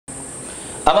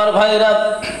আমার ভাইরা,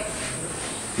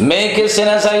 মেয়েকে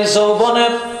চেনা যায় যৌবনে,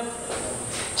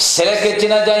 ছেলেকে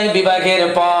চেনা যায় বিবাহের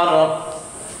পর,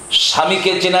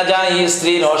 স্বামীকে চেনা যায়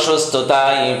স্ত্রীর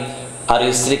অসুস্থতায়, আর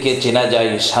স্ত্রীকে চেনা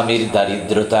যায় স্বামীর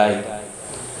দারিদ্রতায়।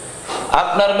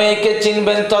 আপনার মেয়েকে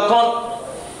চিনবেন তখন,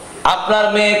 আপনার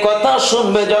মেয়ে কথা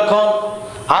শুনবে যখন,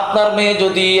 আপনার মেয়ে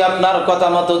যদি আপনার কথা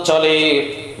মতো চলে,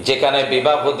 যেখানে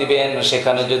বিবাহ দিবেন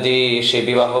সেখানে যদি সে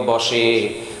বিবাহ বসে,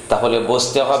 তাহলে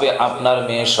বুঝতে হবে আপনার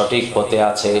মেয়ে সঠিক পথে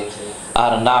আছে,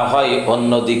 আর না হয়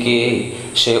অন্যদিকে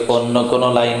সে অন্য কোনো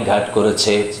লাইন ঘাট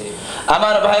করেছে।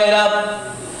 আমার ভাইয়েরা,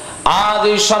 আজ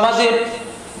এই সমাজে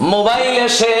মোবাইল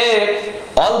এসে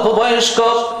অল্প বয়স্ক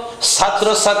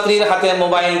ছাত্রছাত্রীর হাতে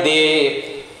মোবাইল দিয়ে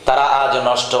তারা আজ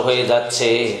নষ্ট হয়ে যাচ্ছে।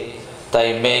 তাই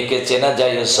মেয়েকে চেনা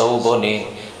যায় যৌবনে।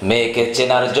 মেয়েকে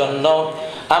চেনার জন্য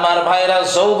আমার ভাইরা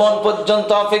যৌবন পর্যন্ত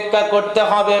অপেক্ষা করতে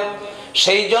হবে।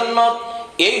 সেই জন্য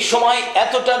এই সময়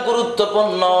এতটা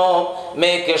গুরুত্বপূর্ণ,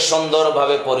 মেয়েকে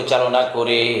সুন্দরভাবে পরিচালনা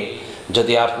করে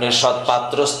যদি আপনি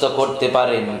সৎপাত্রস্থ করতে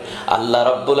পারেন, আল্লাহ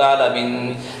রাব্বুল আলামিন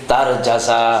তার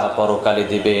জাযা পরকালে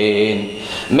দিবেন।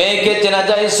 মেয়েকে চেনা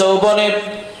যায় যৌবনে,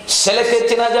 ছেলেকে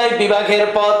চেনা যায় বিবাহের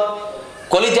পর।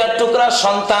 কলিজার টুকরা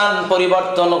সন্তান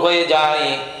পরিবর্তন হয়ে যায়।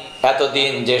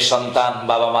 এতদিন যে সন্তান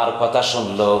বাবা মার কথা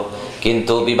শুনলো,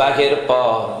 কিন্তু বিবাহের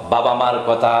পর বাবা মার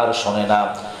কথা আর শোনে না।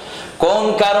 কোন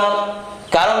কারণ?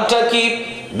 কারণটা কি?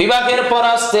 বিবাহের পর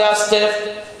আস্তে আস্তে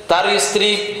তার স্ত্রী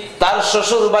তার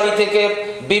শ্বশুর বাড়ি থেকে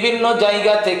বিভিন্ন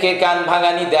জায়গা থেকে কান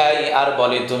ভাঙানি দেয় আর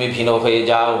বলে, তুমি ভিন্ন হয়ে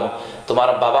যাও, তোমার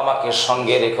বাবা মাকে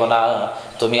সঙ্গে রেখো না,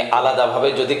 তুমি আলাদাভাবে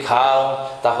যদি খাও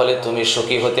তাহলে তুমি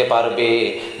সুখী হতে পারবে,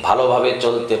 ভালোভাবে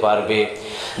চলতে পারবে।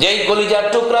 যেই কলিজার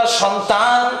টুকরা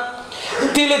সন্তান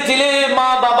তিলে তিলে মা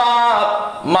বাবা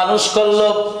মানুষ করলো,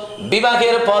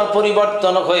 বিবাহের পর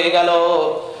পরিবর্তন হয়ে গেল।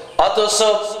 অথচ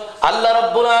আল্লাহ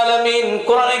রাব্বুল আলামিন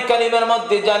কোরআনে কারীমের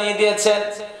মধ্যে জানিয়ে দিয়েছেন,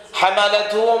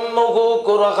 হামালাতু উম্মুহু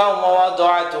কুরহা ওয়া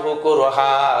ওয়াদাতুহু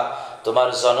কুরহা। তোমার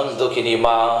জনম দুঃখিনী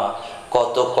মা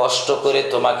কত কষ্ট করে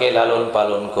তোমাকে লালন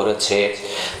পালন করেছে,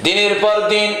 দিনের পর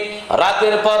দিন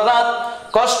রাতের পর রাত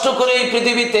কষ্ট করে এই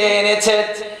পৃথিবীতে এনেছে।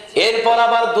 এরপর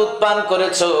আবার দুধ পান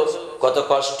করেছো, কত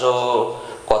কষ্ট,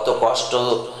 কত কষ্ট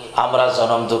আমরা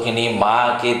জনম দুঃখিনী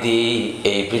মাকে দিই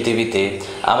এই পৃথিবীতে।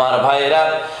 আমার ভাইরা,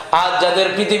 আজ যাদের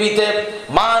পৃথিবীতে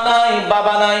মা নাই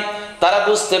বাবা নাই, তারা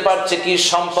বুঝতে পারছে কি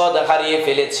সম্পদ হারিয়ে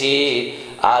ফেলেছি।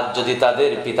 আজ যদি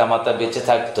তাদের পিতামাতা বেঁচে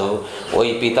থাকতো, ওই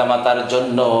পিতামাতার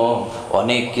জন্য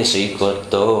অনেক কিছুই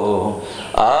করত।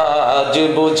 আজ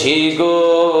বুঝি গো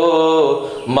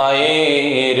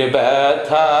মায়ের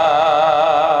ব্যথা,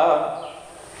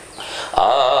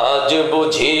 আজ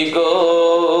বুঝি গো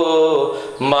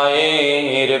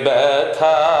মায়ের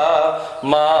ব্যথা,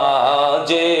 মা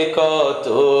যে কত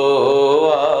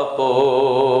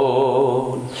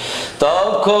আপন।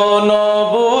 তখনও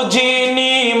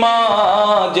বুঝিনি মা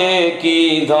যে কি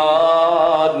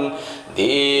ধন,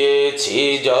 দিয়েছি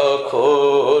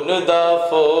যখন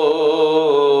দাফন।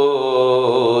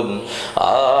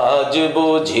 আজ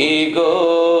বুঝি গো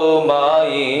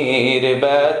মায়ের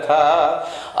ব্যথা,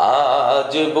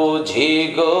 আজ বুঝি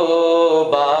গো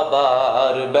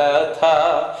বাবার ব্যথা,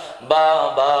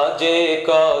 বাবা যে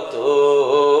কত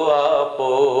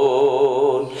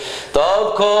আপন।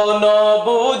 তখনও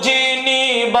বুঝিনি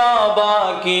বাবা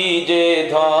কি যে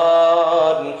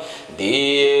ধন,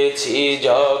 দিয়েছি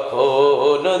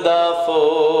যখন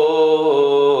দাফন।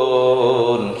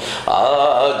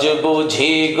 আজ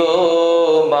বুঝি গো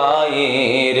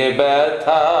মায়ের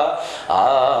ব্যথা,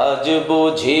 আজ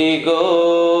বুঝি গো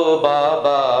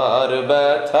বাবার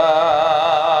ব্যথা।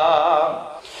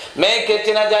 মেয়েকে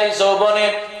চেনা যায় যৌবনে,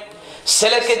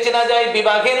 ছেলেকে চেনা যায়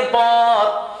বিবাহের পর।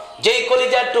 যেই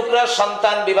কলিজার টুকরা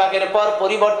সন্তান বিবাহের পর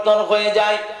পরিবর্তন হয়ে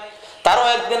যায়, তারও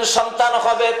একদিন সন্তান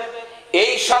হবে।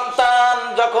 এই সন্তান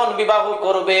যখন বিবাহ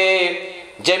করবে,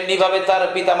 যেমনি ভাবে তার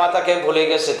পিতা মাতাকে ভুলে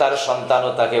গেছে, তার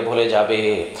সন্তানও তাকে ভুলে যাবে।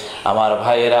 আমার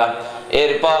ভাইয়েরা,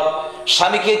 এরপর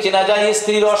স্বামীকে চেনা যায়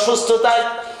স্ত্রীর অসুস্থতায়,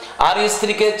 আর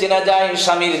স্ত্রীকে চেনা যায়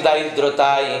স্বামীর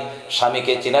দারিদ্রতায়।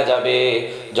 স্বামীকে চেনা যাবে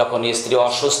যখন স্ত্রী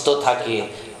অসুস্থ থাকে,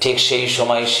 ঠিক সেই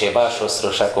সময় সেবা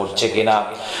শুশ্রূষা করছে কিনা,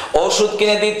 ওষুধ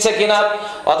কিনে দিচ্ছে কিনা।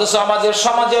 অথচ আমাদের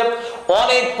সমাজে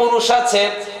অনেক পুরুষ আছে,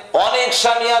 অনেক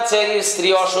স্বামী আছে, স্ত্রী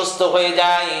অসুস্থ হয়ে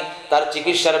যায়, তার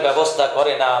চিকিৎসার ব্যবস্থা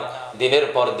করে না, দিনের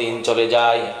পর দিন চলে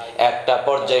যায়, একটা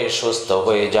পর্যায়ে সুস্থ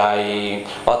হয়ে যায়।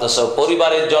 অথচ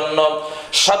পরিবারের জন্য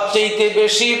সবচেয়ে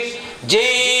বেশি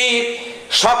যেই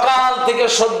সকাল থেকে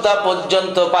সন্ধ্যা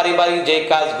পর্যন্ত পারিবারিক যে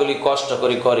কাজগুলি কষ্ট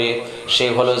করে করে, সে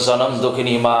হলো জনম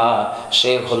দুঃখিনী মা,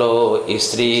 সে হলো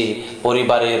স্ত্রী,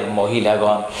 পরিবারের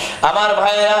মহিলাগণ। আমার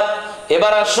ভাইয়েরা,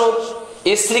 এবার আসুন,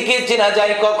 স্ত্রীকে চেনা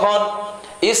যায় কখন?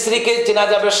 স্ত্রীকে চেনা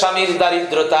যাবে স্বামীর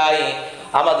দারিদ্রতায়।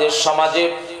 আমাদের সমাজে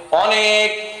অনেক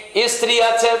স্ত্রী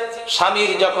আছে,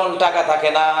 স্বামীর যখন টাকা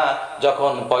থাকে না,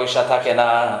 যখন পয়সা থাকে না,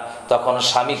 তখন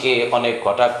স্বামীকে অনেক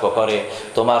কটাক্ষ করে,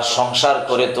 তোমার সংসার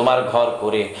করে, তোমার ঘর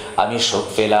করে আমি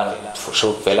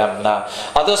সুখ পেলাম না।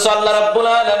 অথচ আল্লাহ রাব্বুল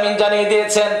আলামিন জানিয়ে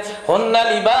দিয়েছেন, হুন্না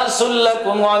লিবাসুল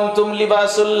লাকুম ওয়া আনতুম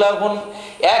লিবাসুল লাহুন,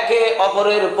 একে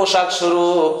অপরের পোশাক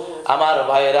স্বরূপ। আমার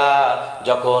ভাইরা,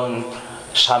 যখন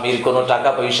স্বামীর কোনো টাকা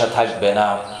পয়সা থাকবে না,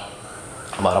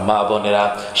 আমার মা বোনেরা,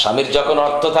 স্বামীর যখন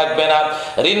অর্থ থাকবে না,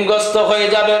 ঋণগ্রস্ত হয়ে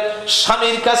যাবে,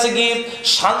 স্বামীর কাছে গিয়ে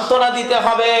সান্ত্বনা দিতে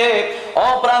হবে।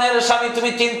 অপ্রাণের স্বামী,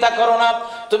 তুমি চিন্তা করো না,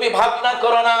 তুমি ভাবনা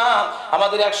করো না,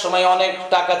 আমাদের এক সময় অনেক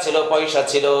টাকা ছিল, পয়সা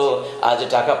ছিল, আজ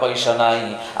টাকা পয়সা নাই।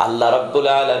 আল্লাহ রাব্বুল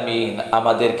আলামিন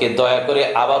আমাদেরকে দয়া করে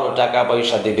আবারও টাকা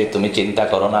পয়সা দিবে, তুমি চিন্তা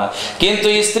করো না। কিন্তু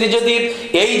স্ত্রী যদি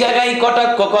এই জায়গায়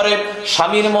কটাক্ষ করে,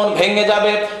 স্বামীর মন ভেঙে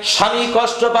যাবে, স্বামী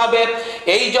কষ্ট পাবে।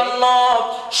 এই জন্য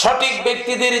সঠিক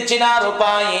ব্যক্তিদের চেনার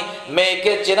উপায়,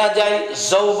 মেয়েকে চেনা যায়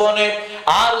যৌবনে,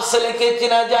 আর ছেলেকে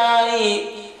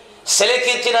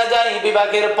চেনা যায়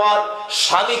বিবাহের পর,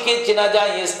 স্বামীকে চেনা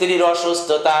যায় স্ত্রীর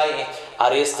অসুস্থতায়,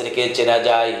 আর স্ত্রীকে চেনা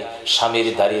যায় স্বামীর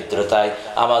দারিদ্রতায়।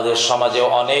 আমাদের সমাজে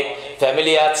অনেক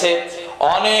ফ্যামিলি আছে,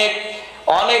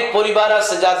 অনেক পরিবার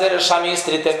আছে যাদের স্বামী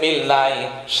স্ত্রীতে মিল নাই।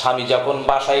 স্বামী যখন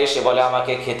বাসায় এসে বলে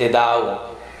আমাকে খেতে দাও,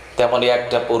 তেমনি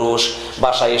একটা পুরুষ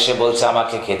বাসায় এসে বলছে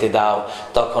আমাকে খেতে দাও,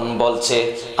 তখন বলছে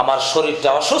আমার শরীরটা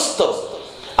অসুস্থ,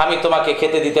 আমি তোমাকে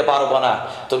খেতে দিতে পারবো না,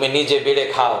 তুমি নিজে বেড়ে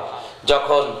খাও।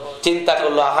 যখন চিন্তা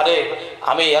করলো, আহারে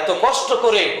আমি এত কষ্ট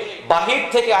করে বাহির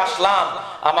থেকে আসলাম,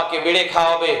 আমাকে বেড়ে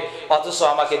খাওয়াবে, অথচ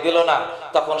আমাকে দিল না,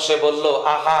 তখন সে বলল,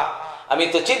 আহা আমি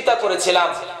তো চিন্তা করেছিলাম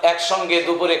একসঙ্গে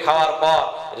দুপুরে খাওয়ার পর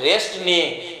রেস্ট নিয়ে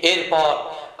এরপর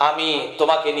আমি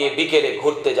তোমাকে নিয়ে বিকেলে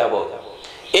ঘুরতে যাব।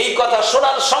 এই কথা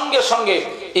শোনার সঙ্গে সঙ্গে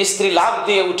স্ত্রী লাফ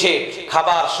দিয়ে উঠে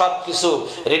খাবার সবকিছু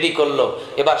রেডি করলো।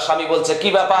 এবার স্বামী বলছে, কি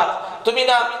ব্যাপার, তুমি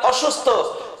না অসুস্থ,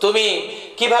 তুমি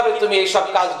কিভাবে তুমি এইসব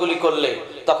কাজগুলি করলে?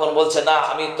 তখন বলছে, না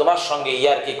আমি তোমার সঙ্গে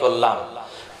ইয়ার্কি করলাম।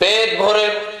 পেট ভরে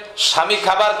স্বামী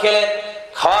খাবার খেলেন,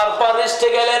 খাওয়ার পর রেস্টে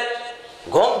গেলেন,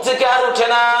 ঘুম থেকে আর উঠে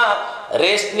না,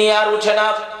 রেস্ট নিয়ে আর উঠে না।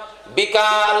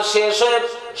 বিকাল শেষ হয়ে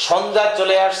সন্ধ্যা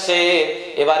চলে আসছে,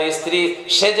 এবার স্ত্রী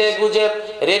সেজে গুজে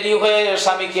রেডি হয়ে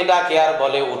স্বামীকে ডাকে আর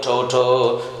বলে, উঠো উঠো,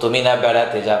 তুমি না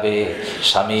বেড়াতে যাবে?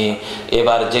 স্বামী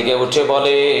এবার জেগে উঠে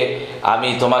বলে, আমি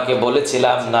তোমাকে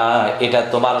বলেছিলাম না, এটা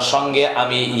তোমার সঙ্গে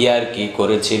আমি ইয়ার্কি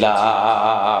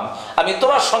করেছিলাম, আমি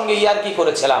তোমার সঙ্গে ইয়ার্কি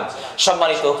করেছিলাম।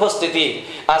 সম্মানিত উপস্থিতি,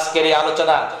 আজকের এই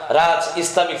আলোচনা রাজ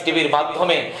ইসলামিক টিভির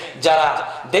মাধ্যমে যারা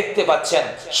দেখতে পাচ্ছেন,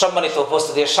 সম্মানিত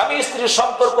উপস্থিতি, স্বামী স্ত্রীর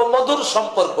সম্পর্ক মধুর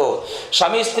সম্পর্ক,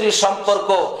 স্বামী স্ত্রীর সম্পর্ক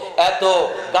এত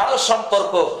গাঢ়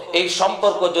সম্পর্ক। এই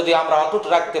সম্পর্ক যদি আমরা অটুট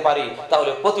রাখতে পারি,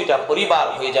 তাহলে প্রতিটা পরিবার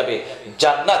হয়ে যাবে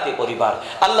জান্নাতি পরিবার।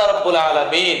 আল্লাহ রাব্বুল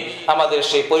আলামিন আমাদের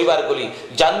সেই পরিবারগুলি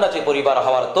জান্নাতি পরিবার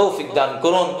হওয়ার তৌফিক দান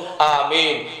করুন।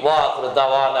 আমিন। ওয়া আখিরু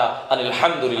দাওয়ানা আনিল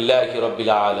হামদুলিল্লাহি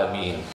রাব্বিল আলামিন।